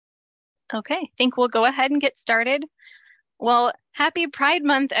Okay, I think we'll go ahead and get started. Well, happy Pride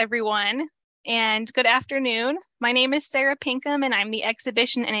Month, everyone, and good afternoon. My name is Sarah Pinkham, and I'm the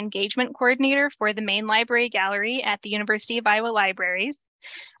Exhibition and Engagement Coordinator for the Main Library Gallery at the University of Iowa Libraries.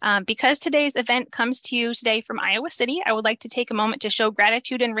 Because today's event comes to you today from Iowa City, I would like to take a moment to show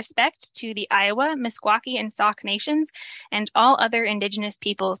gratitude and respect to the Iowa, Meskwaki, and Sauk nations and all other Indigenous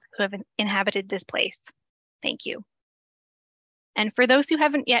peoples who have inhabited this place. Thank you. And for those who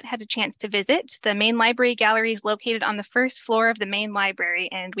haven't yet had a chance to visit, the Main Library Gallery is located on the first floor of the main library,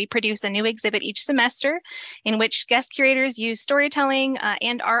 and we produce a new exhibit each semester in which guest curators use storytelling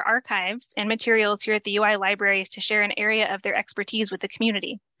and our archives and materials here at the UI libraries to share an area of their expertise with the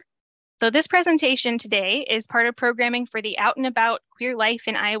community. So this presentation today is part of programming for the Out and About Queer Life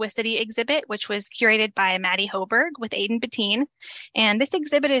in Iowa City exhibit, which was curated by Madde Hoberg with Aiden Bettine. And this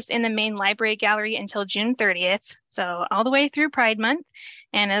exhibit is in the main library gallery until June 30th, so all the way through Pride Month,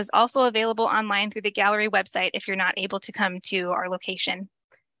 and is also available online through the gallery website if you're not able to come to our location.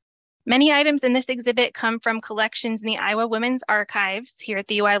 Many items in this exhibit come from collections in the Iowa Women's Archives here at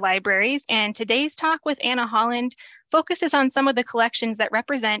the UI Libraries, and today's talk with Anna Holland focuses on some of the collections that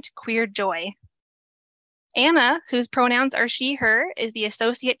represent queer joy. Anna, whose pronouns are she, her, is the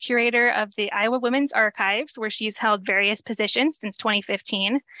Associate Curator of the Iowa Women's Archives, where she's held various positions since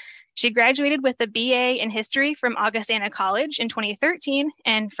 2015. She graduated with a BA in History from Augustana College in 2013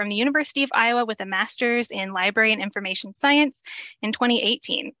 and from the University of Iowa with a Master's in Library and Information Science in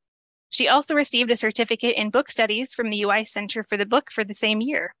 2018. She also received a certificate in book studies from the UI Center for the Book for the same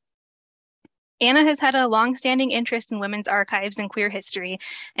year. Anna has had a long-standing interest in women's archives and queer history,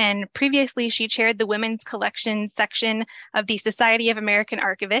 and previously she chaired the Women's Collections section of the Society of American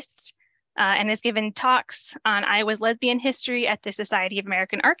Archivists, and has given talks on Iowa's lesbian history at the Society of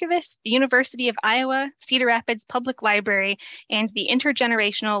American Archivists, the University of Iowa, Cedar Rapids Public Library, and the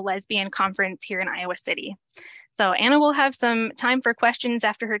Intergenerational Lesbian Conference here in Iowa City. So Anna will have some time for questions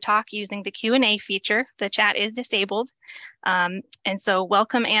after her talk using the Q&A feature. The chat is disabled. And so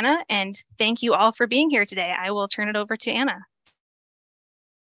welcome, Anna, and thank you all for being here today. I will turn it over to Anna.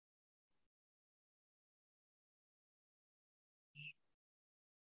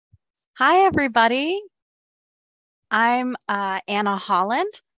 Hi, everybody. I'm Anna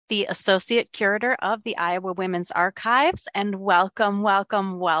Holland, the Associate Curator of the Iowa Women's Archives, and welcome,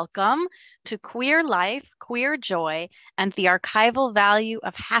 welcome, welcome to Queer Life, Queer Joy, and the Archival Value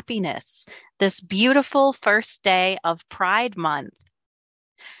of Happiness, this beautiful first day of Pride Month.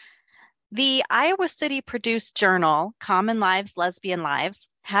 The Iowa City produced journal, Common Lives, Lesbian Lives,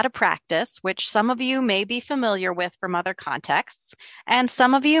 had a practice, which some of you may be familiar with from other contexts, and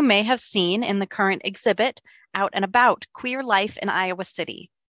some of you may have seen in the current exhibit, Out and About Queer Life in Iowa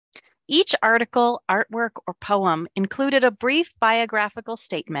City. Each article, artwork, or poem included a brief biographical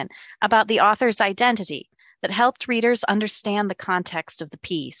statement about the author's identity that helped readers understand the context of the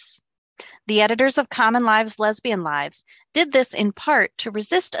piece. The editors of Common Lives, Lesbian Lives did this in part to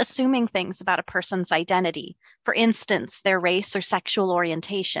resist assuming things about a person's identity, for instance, their race or sexual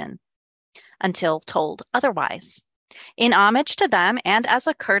orientation, until told otherwise. In homage to them and as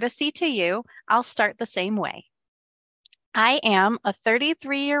a courtesy to you, I'll start the same way. I am a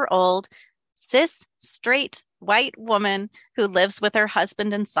 33-year-old cis, straight, white woman who lives with her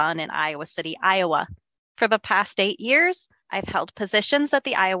husband and son in Iowa City, Iowa. For the past 8 years, I've held positions at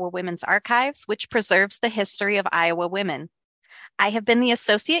the Iowa Women's Archives, which preserves the history of Iowa women. I have been the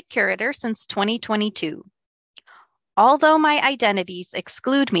Associate Curator since 2022. Although my identities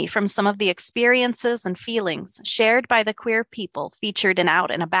exclude me from some of the experiences and feelings shared by the queer people featured in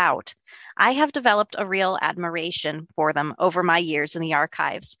Out and About, I have developed a real admiration for them over my years in the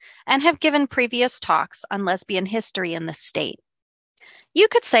archives and have given previous talks on lesbian history in the state. You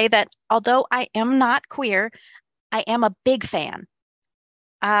could say that although I am not queer, I am a big fan.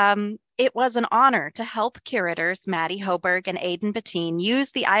 It was an honor to help curators Madde Hoberg and Aiden Bettine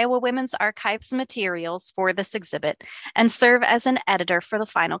use the Iowa Women's Archives materials for this exhibit and serve as an editor for the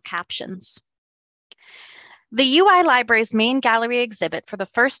final captions. The UI Library's main gallery exhibit for the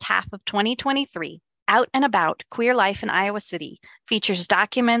first half of 2023, Out and About Queer Life in Iowa City, features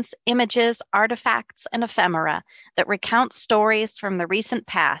documents, images, artifacts, and ephemera that recount stories from the recent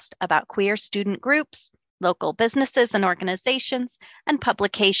past about queer student groups, local businesses and organizations, and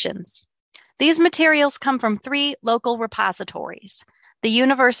publications. These materials come from 3 local repositories: the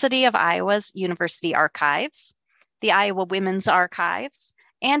University of Iowa's University Archives, the Iowa Women's Archives,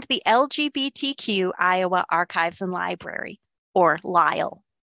 and the LGBTQ Iowa Archives and Library, or LILE,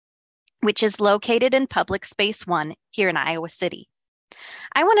 which is located in Public Space 1 here in Iowa City.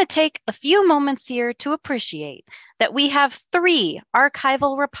 I want to take a few moments here to appreciate that we have 3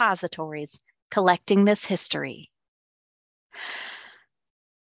 archival repositories collecting this history.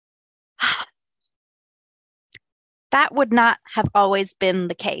 That would not have always been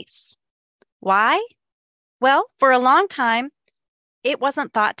the case. Why? Well, for a long time, it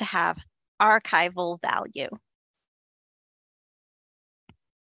wasn't thought to have archival value.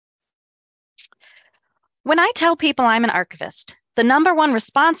 When I tell people I'm an archivist, the number one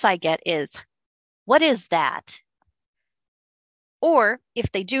response I get is, "What is that?" Or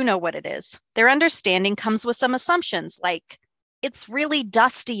if they do know what it is, their understanding comes with some assumptions like, "It's really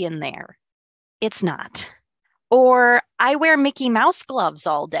dusty in there." It's not. Or, "I wear Mickey Mouse gloves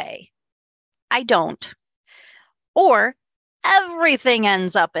all day." I don't. Or, "Everything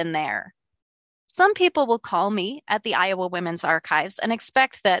ends up in there." Some people will call me at the Iowa Women's Archives and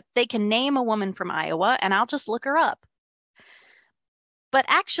expect that they can name a woman from Iowa and I'll just look her up. But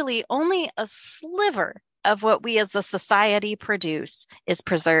actually, only a sliver of what we as a society produce is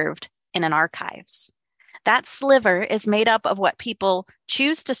preserved in an archives. That sliver is made up of what people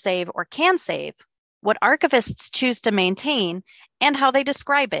choose to save or can save, what archivists choose to maintain, and how they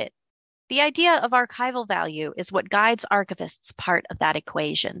describe it. The idea of archival value is what guides archivists' part of that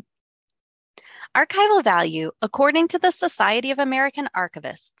equation. Archival value, according to the Society of American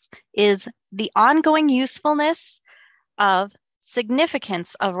Archivists, is the ongoing usefulness of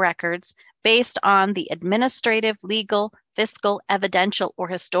significance of records based on the administrative, legal, fiscal, evidential, or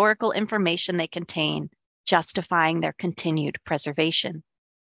historical information they contain, justifying their continued preservation.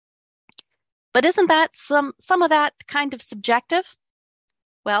 But isn't that some of that kind of subjective?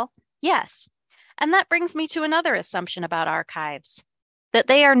 Well, yes. And that brings me to another assumption about archives, that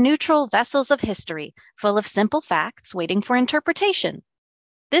they are neutral vessels of history, full of simple facts waiting for interpretation.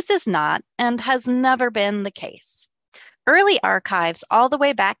 This is not and has never been the case. Early archives, all the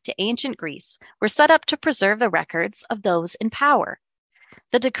way back to ancient Greece, were set up to preserve the records of those in power,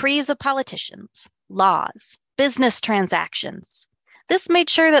 the decrees of politicians, laws, business transactions. This made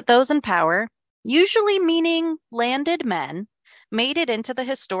sure that those in power, usually meaning landed men, made it into the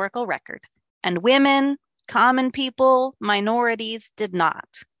historical record, and women, common people, minorities did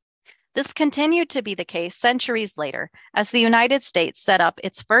not. This continued to be the case centuries later as the United States set up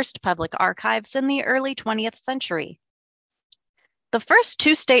its first public archives in the early 20th century. The first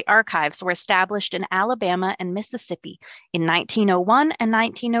 2 state archives were established in Alabama and Mississippi in 1901 and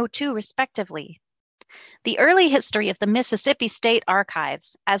 1902, respectively. The early history of the Mississippi State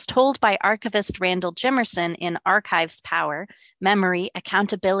Archives, as told by archivist Randall Jimerson in Archives Power, Memory,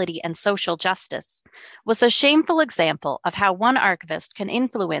 Accountability, and Social Justice, was a shameful example of how one archivist can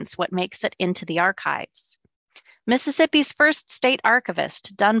influence what makes it into the archives. Mississippi's first state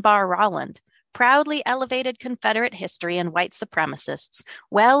archivist, Dunbar Rowland, proudly elevated Confederate history and white supremacists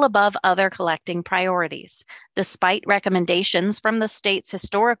well above other collecting priorities, despite recommendations from the state's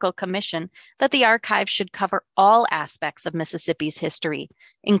historical commission that the archive should cover all aspects of Mississippi's history,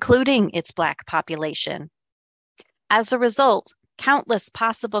 including its Black population. As a result, countless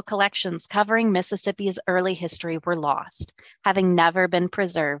possible collections covering Mississippi's early history were lost, having never been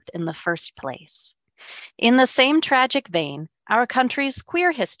preserved in the first place. In the same tragic vein, our country's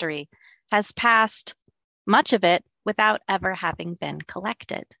queer history has passed, much of it without ever having been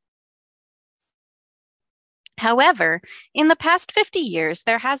collected. However, in the past 50 years,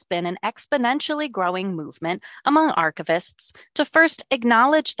 there has been an exponentially growing movement among archivists to first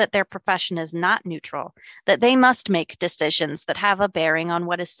acknowledge that their profession is not neutral, that they must make decisions that have a bearing on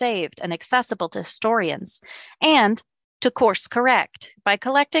what is saved and accessible to historians, and to course correct by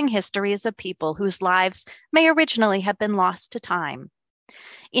collecting histories of people whose lives may originally have been lost to time.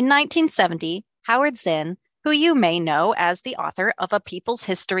 In 1970, Howard Zinn, who you may know as the author of A People's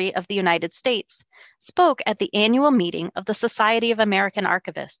History of the United States, spoke at the annual meeting of the Society of American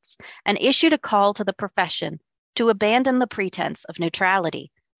Archivists and issued a call to the profession to abandon the pretense of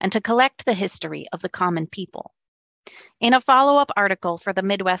neutrality and to collect the history of the common people. In a follow-up article for the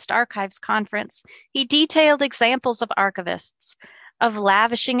Midwest Archives Conference, he detailed examples of archivists of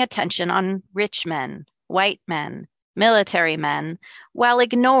lavishing attention on rich men, white men, military men, while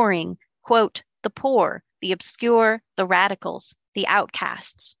ignoring, quote, the poor, the obscure, the radicals, the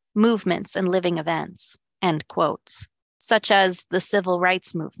outcasts, movements, and living events, end quotes, such as the civil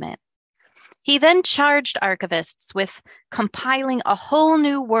rights movement. He then charged archivists with compiling a whole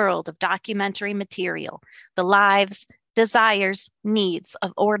new world of documentary material, the lives, desires, needs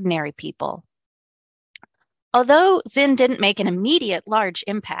of ordinary people. Although Zinn didn't make an immediate large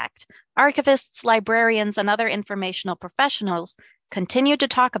impact, archivists, librarians, and other informational professionals continued to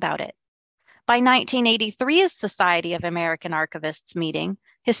talk about it. By 1983's Society of American Archivists meeting,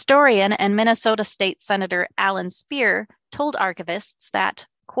 historian and Minnesota State Senator Alan Speer told archivists that,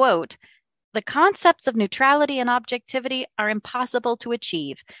 quote, the concepts of neutrality and objectivity are impossible to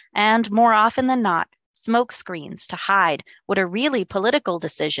achieve, and more often than not, smokescreens to hide what are really political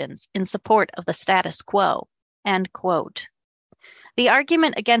decisions in support of the status quo, end quote. The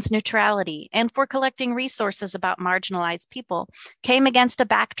argument against neutrality and for collecting resources about marginalized people came against a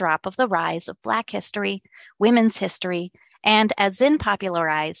backdrop of the rise of Black history, women's history, and, as Zinn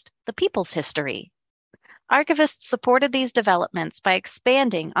popularized, the people's history. Archivists supported these developments by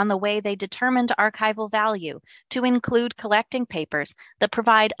expanding on the way they determined archival value to include collecting papers that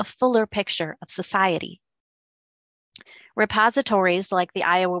provide a fuller picture of society. Repositories like the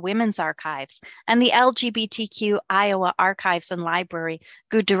Iowa Women's Archives and the LGBTQ Iowa Archives and Library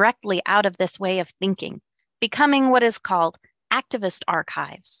grew directly out of this way of thinking, becoming what is called activist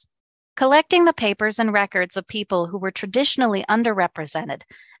archives, collecting the papers and records of people who were traditionally underrepresented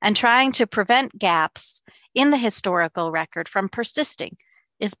and trying to prevent gaps in the historical record from persisting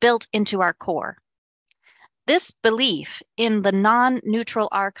is built into our core. This belief in the non-neutral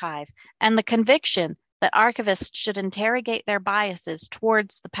archive and the conviction that archivists should interrogate their biases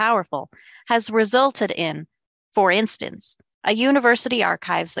towards the powerful has resulted in, for instance, a university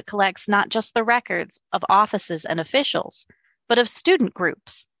archives that collects not just the records of offices and officials, but of student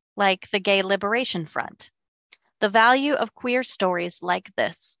groups like the Gay Liberation Front. The value of queer stories like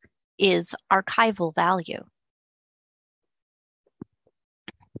this is archival value.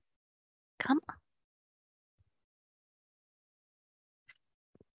 Come on.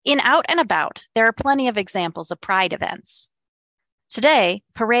 In Out and About, there are plenty of examples of pride events. Today,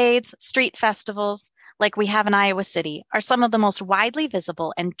 parades, street festivals, like we have in Iowa City, are some of the most widely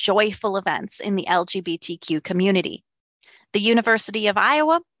visible and joyful events in the LGBTQ community. The University of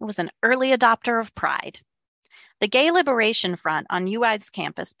Iowa was an early adopter of pride. The Gay Liberation Front on UI's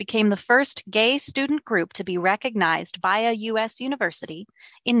campus became the first gay student group to be recognized by a U.S. university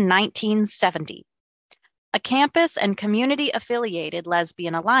in 1970. A campus and community-affiliated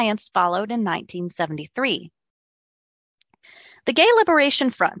lesbian alliance followed in 1973. The Gay Liberation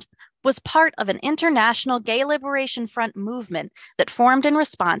Front was part of an international Gay Liberation Front movement that formed in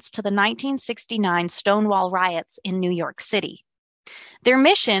response to the 1969 Stonewall riots in New York City. Their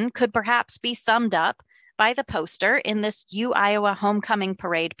mission could perhaps be summed up by the poster in this UIowa homecoming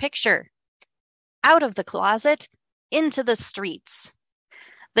parade picture. Out of the closet, into the streets.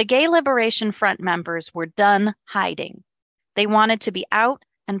 The Gay Liberation Front members were done hiding. They wanted to be out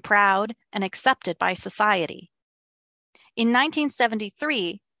and proud and accepted by society. In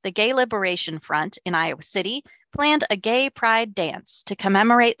 1973, the Gay Liberation Front in Iowa City planned a gay pride dance to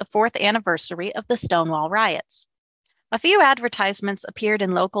commemorate the 4th anniversary of the Stonewall riots. A few advertisements appeared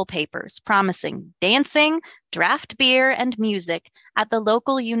in local papers promising dancing, draft beer, and music at the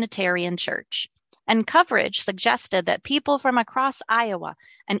local Unitarian church. And coverage suggested that people from across Iowa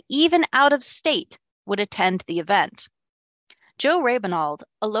and even out of state would attend the event. Joe Rabinold,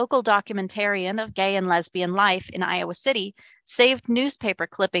 a local documentarian of gay and lesbian life in Iowa City, saved newspaper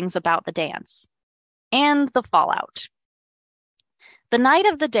clippings about the dance and the fallout. The night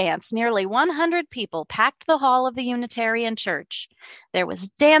of the dance, nearly 100 people packed the hall of the Unitarian Church. There was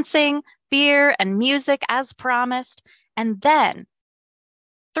dancing, beer, and music as promised, and then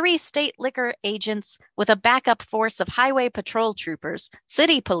 3 state liquor agents with a backup force of highway patrol troopers,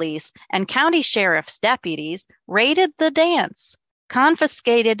 city police, and county sheriff's deputies raided the dance,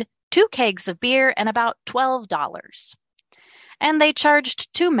 confiscated 2 kegs of beer and about $12. And they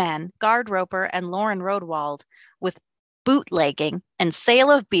charged 2 men, Gard Roper and Lauren Rodewald, with bootlegging and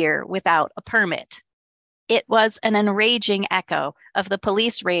sale of beer without a permit. It was an enraging echo of the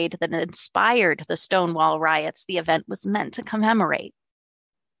police raid that inspired the Stonewall riots the event was meant to commemorate.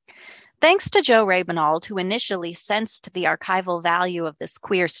 Thanks to Joe Rabinold, who initially sensed the archival value of this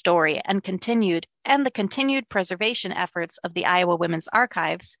queer story and the continued preservation efforts of the Iowa Women's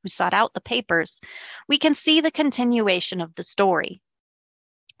Archives, who sought out the papers, we can see the continuation of the story.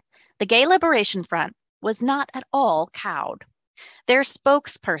 The Gay Liberation Front was not at all cowed. Their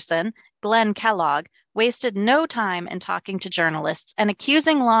spokesperson, Glenn Kellogg, wasted no time in talking to journalists and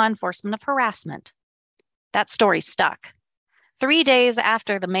accusing law enforcement of harassment. That story stuck. 3 days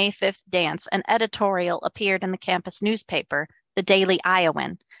after the May 5th dance, an editorial appeared in the campus newspaper, the Daily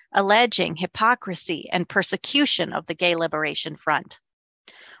Iowan, alleging hypocrisy and persecution of the Gay Liberation Front.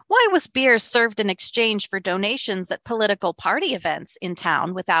 Why was beer served in exchange for donations at political party events in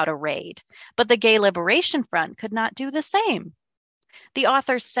town without a raid, but the Gay Liberation Front could not do the same? The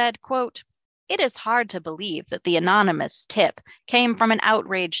author said, quote, it is hard to believe that the anonymous tip came from an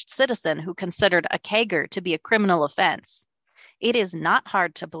outraged citizen who considered a kegger to be a criminal offense. It is not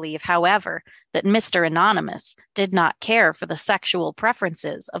hard to believe, however, that Mr. Anonymous did not care for the sexual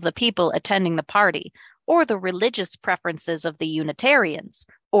preferences of the people attending the party or the religious preferences of the Unitarians,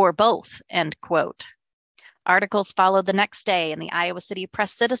 or both, end quote. Articles followed the next day in the Iowa City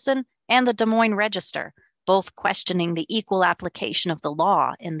Press Citizen and the Des Moines Register, both questioning the equal application of the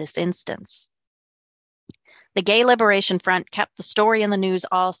law in this instance. The Gay Liberation Front kept the story in the news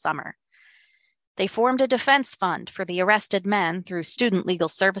all summer. They formed a defense fund for the arrested men through student legal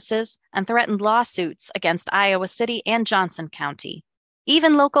services and threatened lawsuits against Iowa City and Johnson County.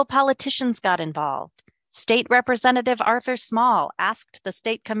 Even local politicians got involved. State Representative Arthur Small asked the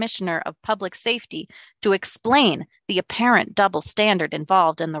State Commissioner of Public Safety to explain the apparent double standard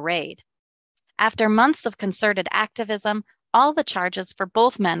involved in the raid. After months of concerted activism, all the charges for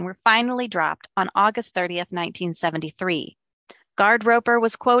both men were finally dropped on August 30th, 1973. Guard Roper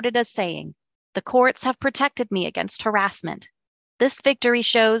was quoted as saying, "The courts have protected me against harassment. This victory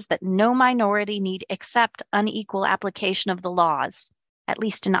shows that no minority need accept unequal application of the laws, at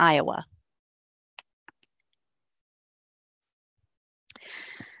least in Iowa."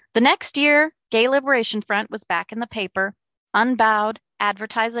 The next year, Gay Liberation Front was back in the paper, unbowed,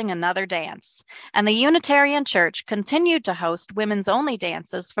 advertising another dance, and the Unitarian Church continued to host women's-only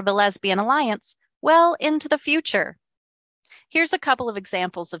dances for the Lesbian Alliance well into the future. Here's a couple of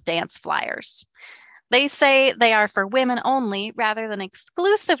examples of dance flyers. They say they are for women only rather than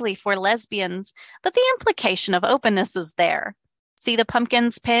exclusively for lesbians, but the implication of openness is there. See the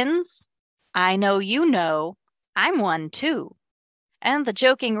pumpkins pins? I know you know. I'm one too. And the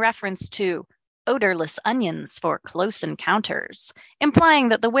joking reference to odorless onions for close encounters, implying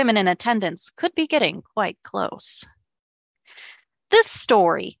that the women in attendance could be getting quite close. This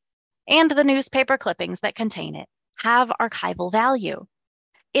story and the newspaper clippings that contain it have archival value.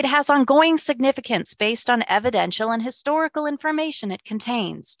 It has ongoing significance based on evidential and historical information it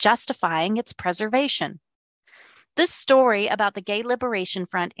contains, justifying its preservation. This story about the Gay Liberation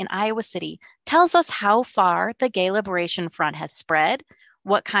Front in Iowa City tells us how far the Gay Liberation Front has spread,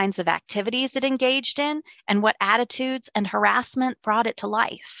 what kinds of activities it engaged in, and what attitudes and harassment brought it to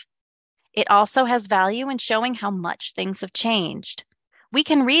life. It also has value in showing how much things have changed. We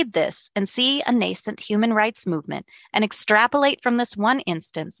can read this and see a nascent human rights movement and extrapolate from this one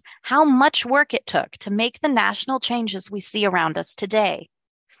instance how much work it took to make the national changes we see around us today.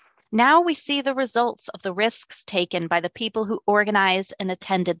 Now we see the results of the risks taken by the people who organized and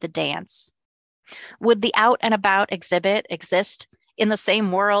attended the dance. Would the Out and About exhibit exist in the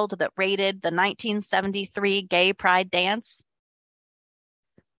same world that raided the 1973 Gay Pride dance?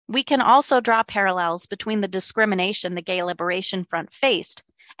 We can also draw parallels between the discrimination the Gay Liberation Front faced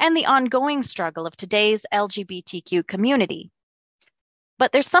and the ongoing struggle of today's LGBTQ community.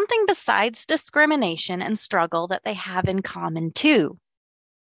 But there's something besides discrimination and struggle that they have in common too.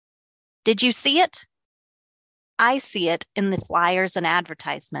 Did you see it? I see it in the flyers and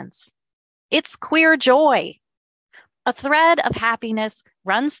advertisements. It's queer joy. A thread of happiness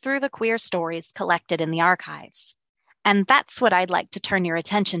runs through the queer stories collected in the archives. And that's what I'd like to turn your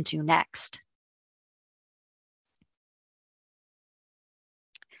attention to next.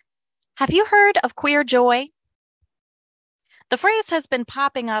 Have you heard of queer joy? The phrase has been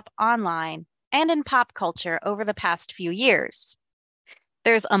popping up online and in pop culture over the past few years.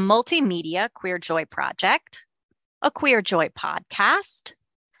 There's a multimedia queer joy project, a queer joy podcast,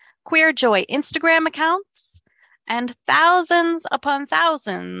 queer joy Instagram accounts, and thousands upon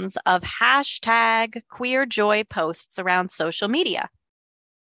thousands of hashtag queer joy posts around social media.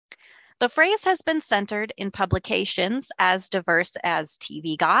 The phrase has been centered in publications as diverse as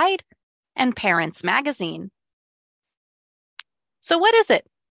TV Guide and Parents Magazine. So what is it?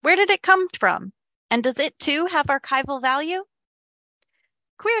 Where did it come from? And does it too have archival value?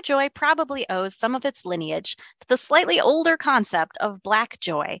 Queer joy probably owes some of its lineage to the slightly older concept of Black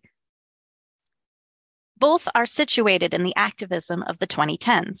joy. Both are situated in the activism of the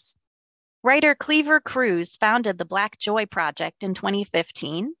 2010s. Writer Cleaver Cruz founded the Black Joy Project in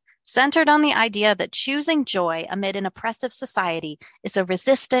 2015, centered on the idea that choosing joy amid an oppressive society is a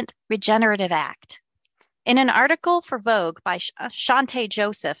resistant, regenerative act. In an article for Vogue by Shantae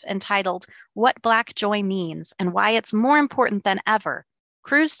Joseph entitled "What Black Joy Means and Why It's More Important Than Ever,"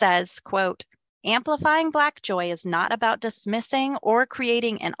 Cruz says, quote, "Amplifying Black joy is not about dismissing or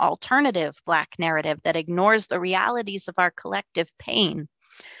creating an alternative Black narrative that ignores the realities of our collective pain.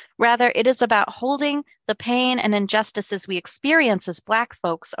 Rather, it is about holding the pain and injustices we experience as Black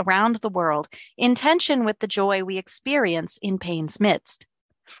folks around the world in tension with the joy we experience in pain's midst.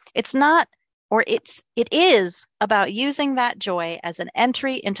 It's not or it is about using that joy as an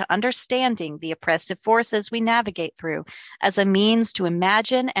entry into understanding the oppressive forces we navigate through as a means to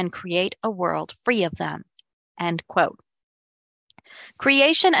imagine and create a world free of them. End quote.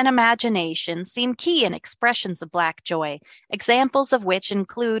 Creation and imagination seem key in expressions of Black joy, examples of which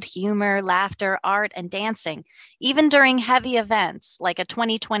include humor, laughter, art, and dancing, even during heavy events like a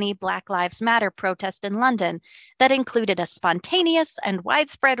 2020 Black Lives Matter protest in London that included a spontaneous and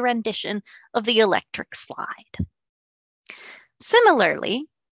widespread rendition of the electric slide. Similarly,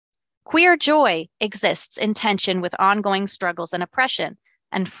 queer joy exists in tension with ongoing struggles and oppression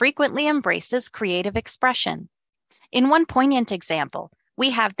and frequently embraces creative expression. In one poignant example, we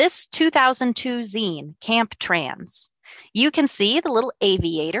have this 2002 zine, Camp Trans. You can see the little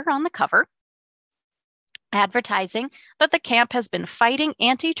aviator on the cover, advertising that the camp has been fighting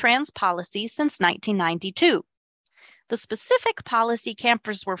anti-trans policy since 1992. The specific policy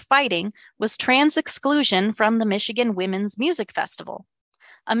campers were fighting was trans exclusion from the Michigan Women's Music Festival.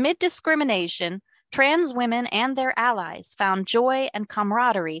 Amid discrimination, trans women and their allies found joy and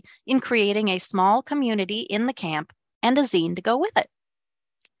camaraderie in creating a small community in the camp and a zine to go with it.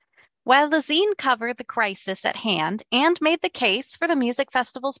 While the zine covered the crisis at hand and made the case for the music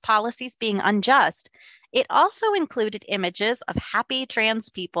festival's policies being unjust, it also included images of happy trans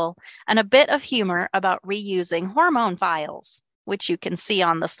people and a bit of humor about reusing hormone vials, which you can see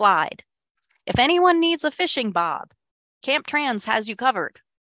on the slide. If anyone needs a fishing bob, Camp Trans has you covered.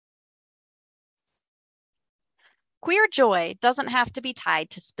 Queer joy doesn't have to be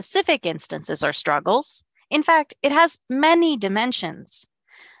tied to specific instances or struggles. In fact, it has many dimensions.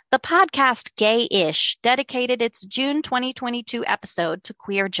 The podcast Gay-ish dedicated its June 2022 episode to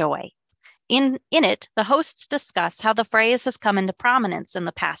queer joy. In it, the hosts discuss how the phrase has come into prominence in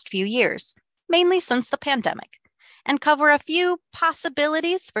the past few years, mainly since the pandemic, and cover a few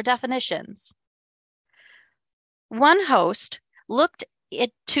possibilities for definitions. One host looked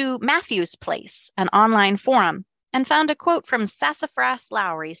to Matthew's Place, an online forum, and found a quote from Sassafras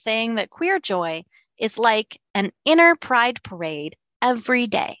Lowry saying that queer joy is like an inner pride parade every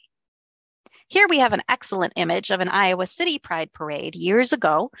day. Here we have an excellent image of an Iowa City Pride Parade years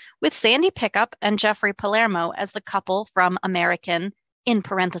ago with Sandy Pickup and Jeffrey Palermo as the couple from American, in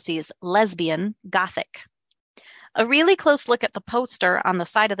parentheses, lesbian Gothic. A really close look at the poster on the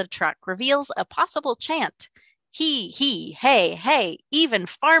side of the truck reveals a possible chant, he, hey, hey, even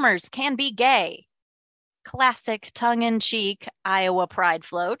farmers can be gay. Classic tongue-in-cheek Iowa pride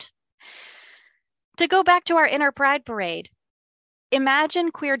float. To go back to our inner pride parade,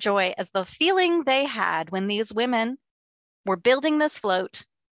 imagine queer joy as the feeling they had when these women were building this float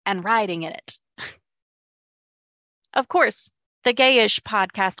and riding in it. Of course, the Gay-ish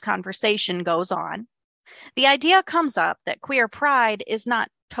podcast conversation goes on. The idea comes up that queer pride is not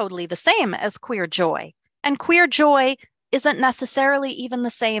totally the same as queer joy, and queer joy isn't necessarily even the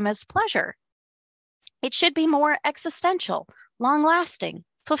same as pleasure. It should be more existential, long-lasting,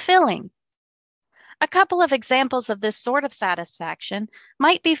 fulfilling. A couple of examples of this sort of satisfaction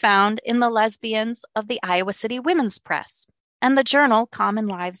might be found in the lesbians of the Iowa City Women's Press and the journal Common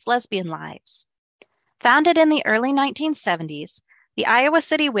Lives, Lesbian Lives. Founded in the early 1970s, the Iowa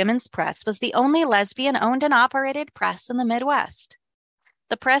City Women's Press was the only lesbian-owned and operated press in the Midwest.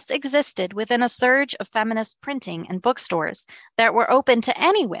 The press existed within a surge of feminist printing and bookstores that were open to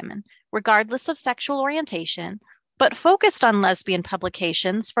any women, regardless of sexual orientation, but focused on lesbian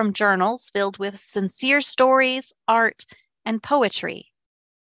publications from journals filled with sincere stories, art, and poetry,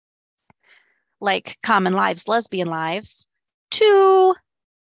 like Common Lives, Lesbian Lives, to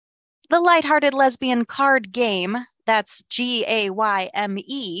the lighthearted lesbian card game, that's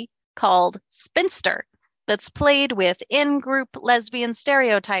G-A-Y-M-E, called Spinster, that's played with in-group lesbian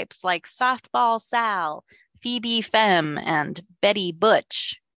stereotypes like Softball Sal, Phoebe Femme, and Betty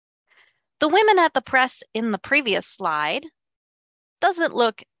Butch. The women at the press in the previous slide doesn't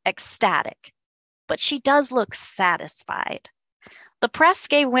look ecstatic, but she does look satisfied. The press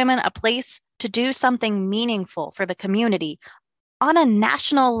gave women a place to do something meaningful for the community on a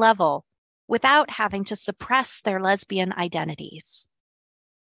national level without having to suppress their lesbian identities.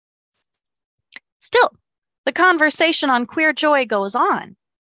 Still, the conversation on queer joy goes on.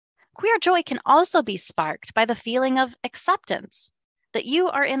 Queer joy can also be sparked by the feeling of acceptance, that you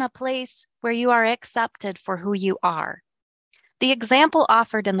are in a place where you are accepted for who you are. The example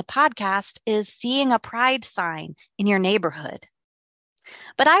offered in the podcast is seeing a pride sign in your neighborhood.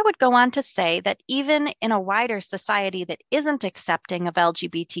 But I would go on to say that even in a wider society that isn't accepting of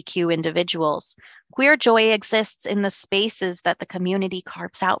LGBTQ individuals, queer joy exists in the spaces that the community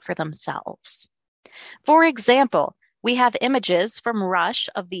carves out for themselves. For example, We have images from Rush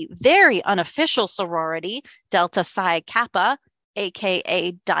of the very unofficial sorority, Delta Psi Kappa,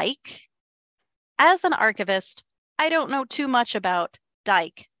 aka Dyke. As an archivist, I don't know too much about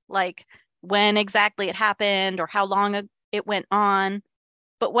Dyke, like when exactly it happened or how long it went on.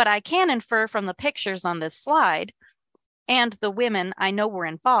 But what I can infer from the pictures on this slide and the women I know were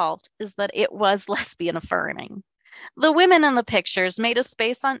involved is that it was lesbian affirming. The women in the pictures made a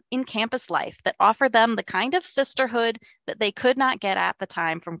space in campus life that offered them the kind of sisterhood that they could not get at the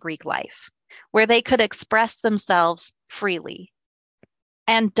time from Greek life, where they could express themselves freely.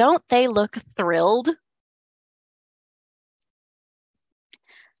 And don't they look thrilled?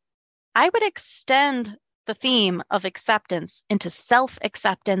 I would extend the theme of acceptance into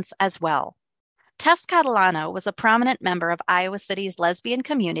self-acceptance as well. Tess Catalano was a prominent member of Iowa City's lesbian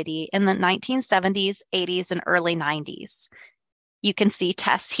community in the 1970s, 80s, and early 90s. You can see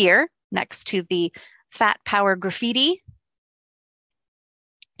Tess here next to the Fat Power graffiti.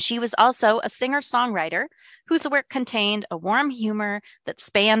 She was also a singer-songwriter whose work contained a warm humor that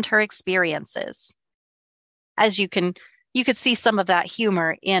spanned her experiences. As you could see some of that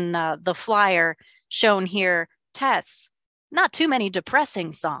humor in the flyer shown here. Tess, not too many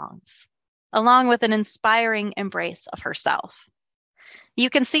depressing songs, along with an inspiring embrace of herself. You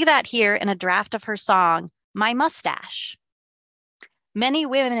can see that here in a draft of her song, My Mustache. Many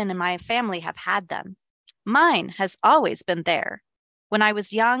women in my family have had them. Mine has always been there. When I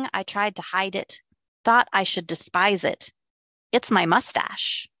was young, I tried to hide it, thought I should despise it. It's my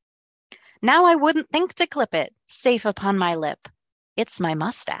mustache. Now I wouldn't think to clip it, safe upon my lip. It's my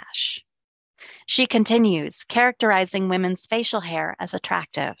mustache. She continues, characterizing women's facial hair as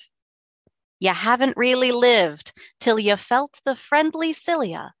attractive. You haven't really lived till you felt the friendly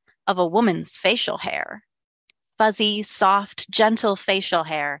cilia of a woman's facial hair. Fuzzy, soft, gentle facial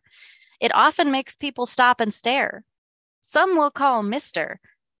hair. It often makes people stop and stare. Some will call Mr.,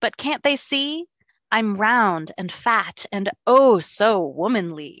 but can't they see? I'm round and fat and oh so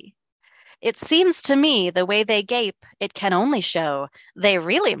womanly. It seems to me the way they gape, it can only show they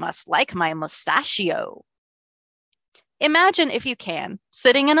really must like my mustachio. Imagine, if you can,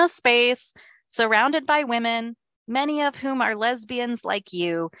 sitting in a space surrounded by women, many of whom are lesbians like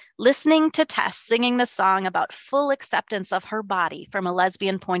you, listening to Tess singing the song about full acceptance of her body from a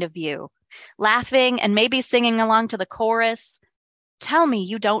lesbian point of view, laughing and maybe singing along to the chorus. Tell me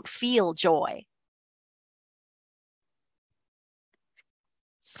you don't feel joy.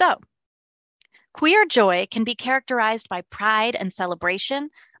 So, queer joy can be characterized by pride and celebration,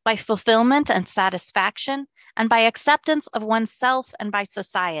 by fulfillment and satisfaction, and by acceptance of oneself and by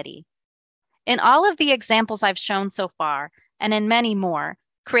society. In all of the examples I've shown so far, and in many more,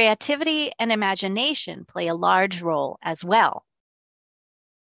 creativity and imagination play a large role as well.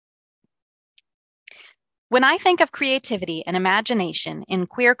 When I think of creativity and imagination in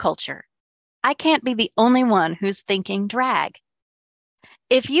queer culture, I can't be the only one who's thinking drag.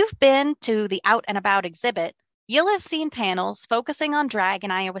 If you've been to the Out and About exhibit, you'll have seen panels focusing on drag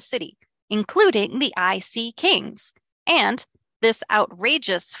in Iowa City, including the IC Kings, and this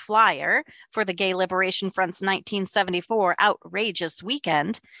outrageous flyer for the Gay Liberation Front's 1974 Outrageous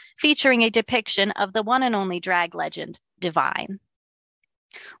Weekend, featuring a depiction of the one and only drag legend, Divine.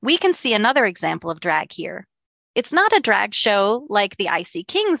 We can see another example of drag here. It's not a drag show like the IC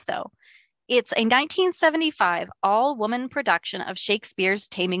Kings, though. It's a 1975 all-woman production of Shakespeare's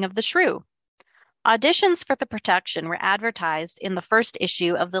Taming of the Shrew. Auditions for the production were advertised in the first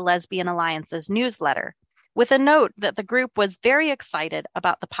issue of the Lesbian Alliance's newsletter, with a note that the group was very excited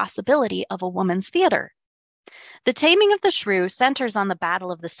about the possibility of a woman's theater. The Taming of the Shrew centers on the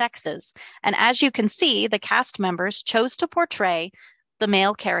battle of the sexes, and as you can see, the cast members chose to portray the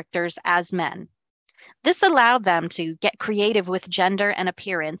male characters as men. This allowed them to get creative with gender and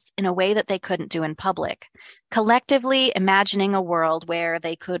appearance in a way that they couldn't do in public, collectively imagining a world where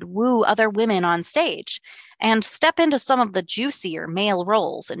they could woo other women on stage and step into some of the juicier male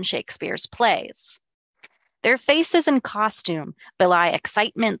roles in Shakespeare's plays. Their faces and costume belie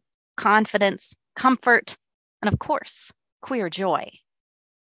excitement, confidence, comfort, and of course, queer joy.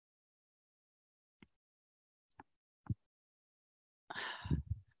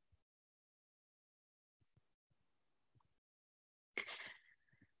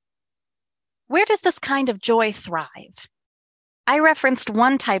 Where does this kind of joy thrive? I referenced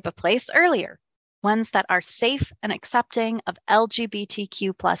one type of place earlier, ones that are safe and accepting of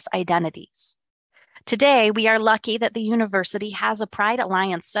LGBTQ+ identities. Today, we are lucky that the university has a Pride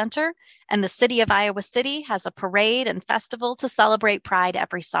Alliance Center, and the city of Iowa City has a parade and festival to celebrate Pride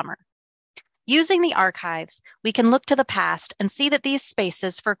every summer. Using the archives, we can look to the past and see that these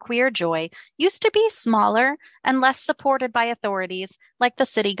spaces for queer joy used to be smaller and less supported by authorities like the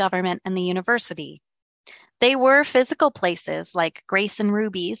city government and the university. They were physical places like Grace and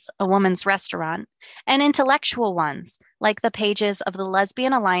Ruby's, a woman's restaurant, and intellectual ones like the pages of the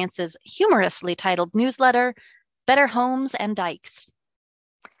Lesbian Alliance's humorously titled newsletter, Better Homes and Dykes.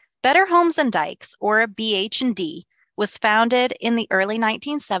 Better Homes and Dykes, or BH&D, was founded in the early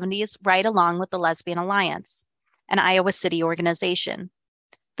 1970s right along with the Lesbian Alliance, an Iowa City organization.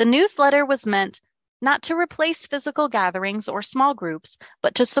 The newsletter was meant not to replace physical gatherings or small groups,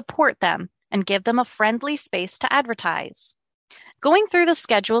 but to support them and give them a friendly space to advertise. Going through the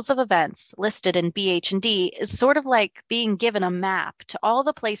schedules of events listed in BH&D is sort of like being given a map to all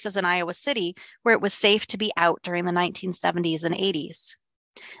the places in Iowa City where it was safe to be out during the 1970s and 80s.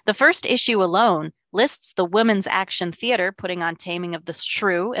 The first issue alone lists the Women's Action Theater putting on Taming of the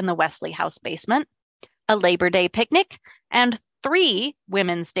Shrew in the Wesley House basement, a Labor Day picnic, and 3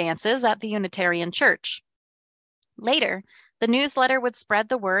 women's dances at the Unitarian Church. Later, the newsletter would spread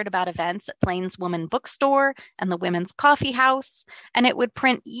the word about events at Plains Woman Bookstore and the Women's Coffee House, and it would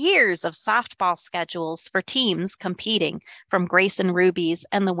print years of softball schedules for teams competing from Grace and Ruby's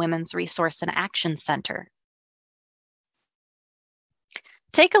and the Women's Resource and Action Center.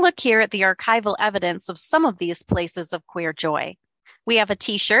 Take a look here at the archival evidence of some of these places of queer joy. We have a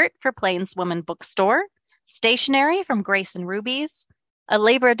t-shirt for Plains Woman Bookstore, stationery from Grace and Ruby's, a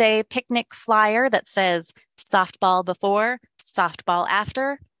Labor Day picnic flyer that says softball before, softball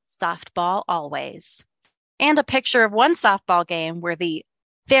after, softball always, and a picture of one softball game where the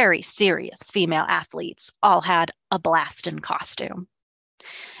very serious female athletes all had a blast in costume.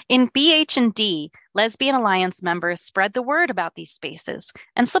 In BH&D, Lesbian Alliance members spread the word about these spaces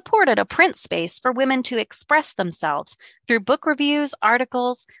and supported a print space for women to express themselves through book reviews,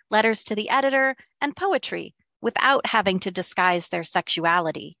 articles, letters to the editor, and poetry without having to disguise their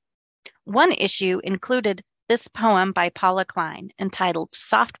sexuality. One issue included this poem by Paula Klein entitled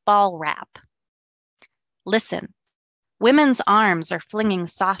Softball Rap. Listen, women's arms are flinging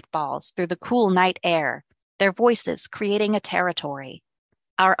softballs through the cool night air, their voices creating a territory,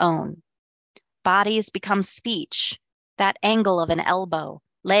 our own. Bodies become speech, that angle of an elbow,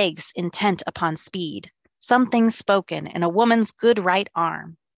 legs intent upon speed, something spoken in a woman's good right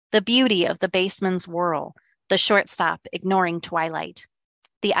arm, the beauty of the baseman's whirl, the shortstop ignoring twilight,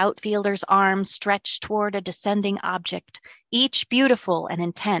 the outfielder's arm stretched toward a descending object, each beautiful and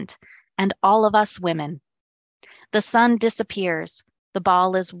intent, and all of us women. The sun disappears. The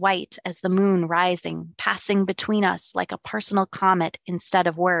ball is white as the moon rising, passing between us like a personal comet instead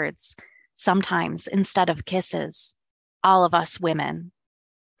of words, sometimes instead of kisses. All of us women.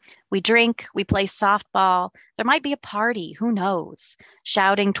 We drink, we play softball. There might be a party, who knows?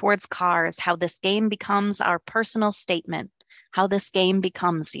 Shouting towards cars how this game becomes our personal statement, how this game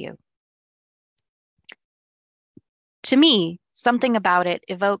becomes you. To me, something about it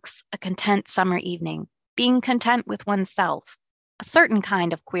evokes a content summer evening, being content with oneself, a certain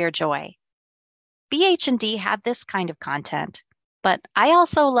kind of queer joy. BH&D had this kind of content, but I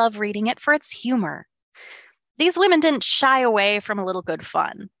also love reading it for its humor. These women didn't shy away from a little good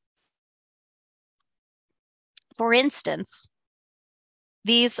fun. For instance,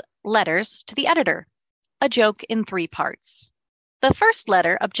 these letters to the editor, a joke in 3 parts. The first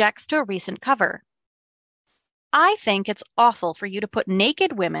letter objects to a recent cover. I think it's awful for you to put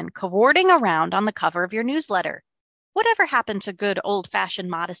naked women cavorting around on the cover of your newsletter. Whatever happened to good old-fashioned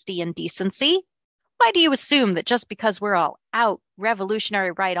modesty and decency? Why do you assume that just because we're all out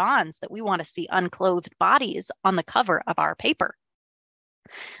revolutionary right-ons that we want to see unclothed bodies on the cover of our paper?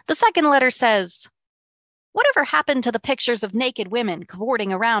 The second letter says, whatever happened to the pictures of naked women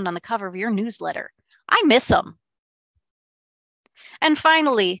cavorting around on the cover of your newsletter? I miss them. And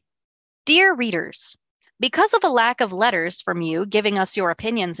finally, dear readers, because of a lack of letters from you giving us your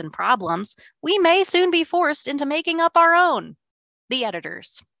opinions and problems, we may soon be forced into making up our own. The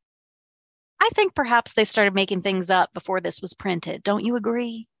editors. I think perhaps they started making things up before this was printed. Don't you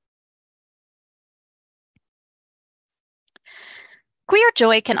agree? Queer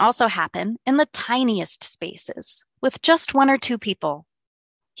joy can also happen in the tiniest spaces with just 1 or 2 people.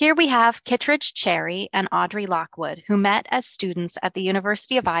 Here we have Kittredge Cherry and Audrey Lockwood, who met as students at the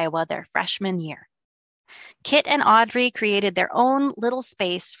University of Iowa their freshman year. Kit and Audrey created their own little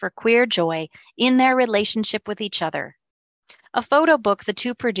space for queer joy in their relationship with each other. A photo book the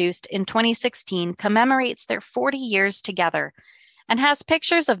two produced in 2016 commemorates their 40 years together and has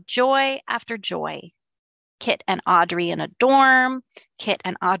pictures of joy after joy. Kit and Audrey in a dorm, Kit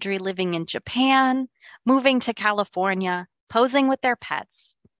and Audrey living in Japan, moving to California, posing with their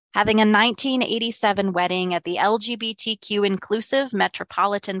pets, having a 1987 wedding at the LGBTQ inclusive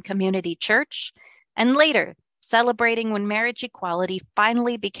Metropolitan Community Church, and later celebrating when marriage equality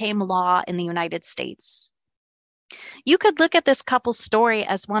finally became law in the United States. You could look at this couple's story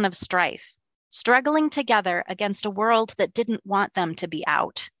as one of strife, struggling together against a world that didn't want them to be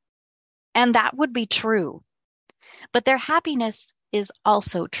out. And that would be true. But their happiness is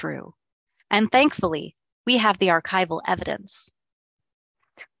also true. And thankfully, we have the archival evidence.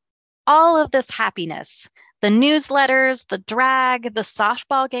 All of this happiness, the newsletters, the drag, the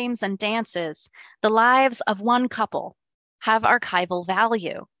softball games and dances, the lives of one couple, have archival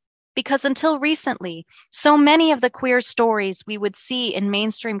value. Because until recently, so many of the queer stories we would see in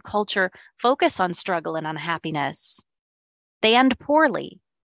mainstream culture focus on struggle and unhappiness. They end poorly.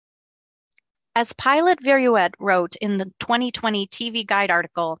 As Pilot Viruet wrote in the 2020 TV Guide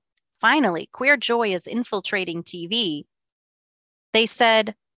article, "Finally, queer joy is infiltrating TV." They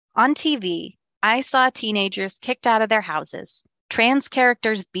said, "On TV, I saw teenagers kicked out of their houses, trans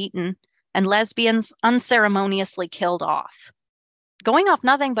characters beaten, and lesbians unceremoniously killed off. Going off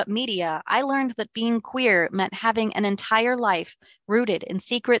nothing but media, I learned that being queer meant having an entire life rooted in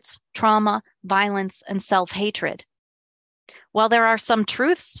secrets, trauma, violence, and self-hatred. While there are some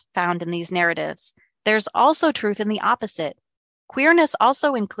truths found in these narratives, there's also truth in the opposite. Queerness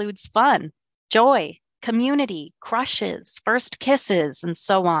also includes fun, joy, community, crushes, first kisses, and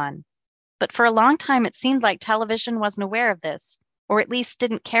so on. But for a long time, it seemed like television wasn't aware of this, or at least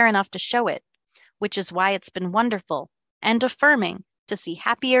didn't care enough to show it, which is why it's been wonderful and affirming to see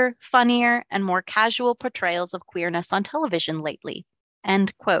happier, funnier, and more casual portrayals of queerness on television lately."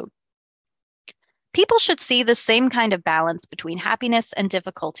 End quote. People should see the same kind of balance between happiness and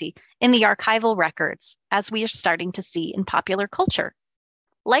difficulty in the archival records as we are starting to see in popular culture.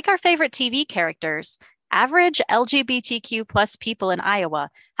 Like our favorite TV characters, average LGBTQ plus people in Iowa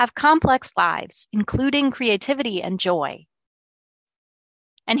have complex lives, including creativity and joy.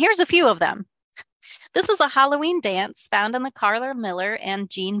 And here's a few of them. This is a Halloween dance found in the Carla Miller and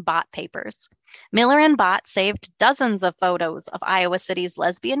Jean Bott papers. Miller and Bott saved dozens of photos of Iowa City's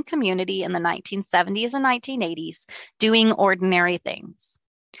lesbian community in the 1970s and 1980s, doing ordinary things.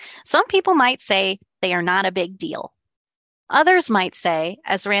 Some people might say they are not a big deal. Others might say,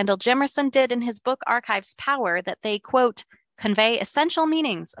 as Randall Jimerson did in his book Archives Power, that they, quote, "convey essential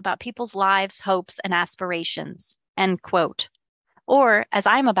meanings about people's lives, hopes, and aspirations," end quote. Or, as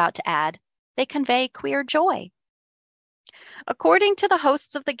I'm about to add, they convey queer joy. According to the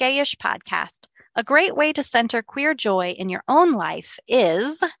hosts of the Gayish podcast, a great way to center queer joy in your own life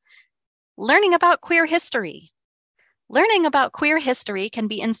is learning about queer history. Learning about queer history can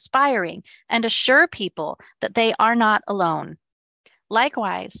be inspiring and assure people that they are not alone.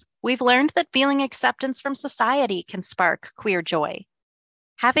 Likewise, we've learned that feeling acceptance from society can spark queer joy.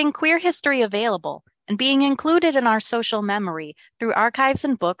 Having queer history available and being included in our social memory through archives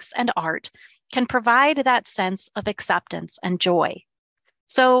and books and art can provide that sense of acceptance and joy.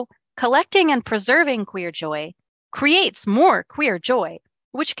 So, collecting and preserving queer joy creates more queer joy,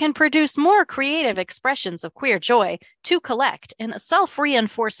 which can produce more creative expressions of queer joy to collect in a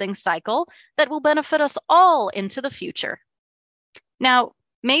self-reinforcing cycle that will benefit us all into the future. Now,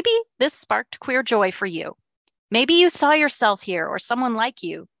 maybe this sparked queer joy for you. Maybe you saw yourself here or someone like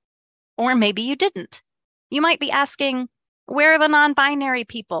you, or maybe you didn't. You might be asking, where are the non-binary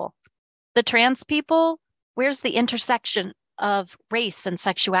people? The trans people? Where's the intersection of race and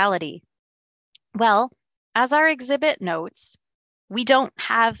sexuality? Well, as our exhibit notes, we don't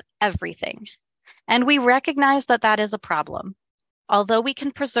have everything, and we recognize that that is a problem. Although we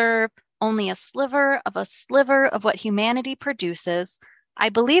can preserve only a sliver of what humanity produces, I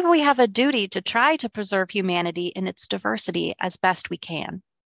believe we have a duty to try to preserve humanity in its diversity as best we can.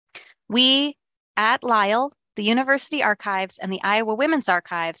 We at Lyle, the University Archives, and the Iowa Women's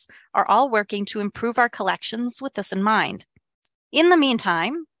Archives are all working to improve our collections with this in mind. In the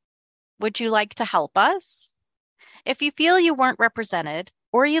meantime, would you like to help us? If you feel you weren't represented,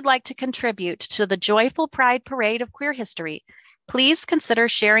 or you'd like to contribute to the joyful Pride Parade of queer history, please consider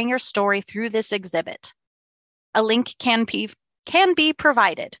sharing your story through this exhibit. A link can be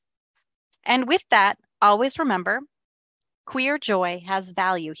provided. And with that, always remember, queer joy has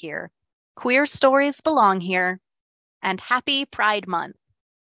value here. Queer stories belong here, and happy Pride Month.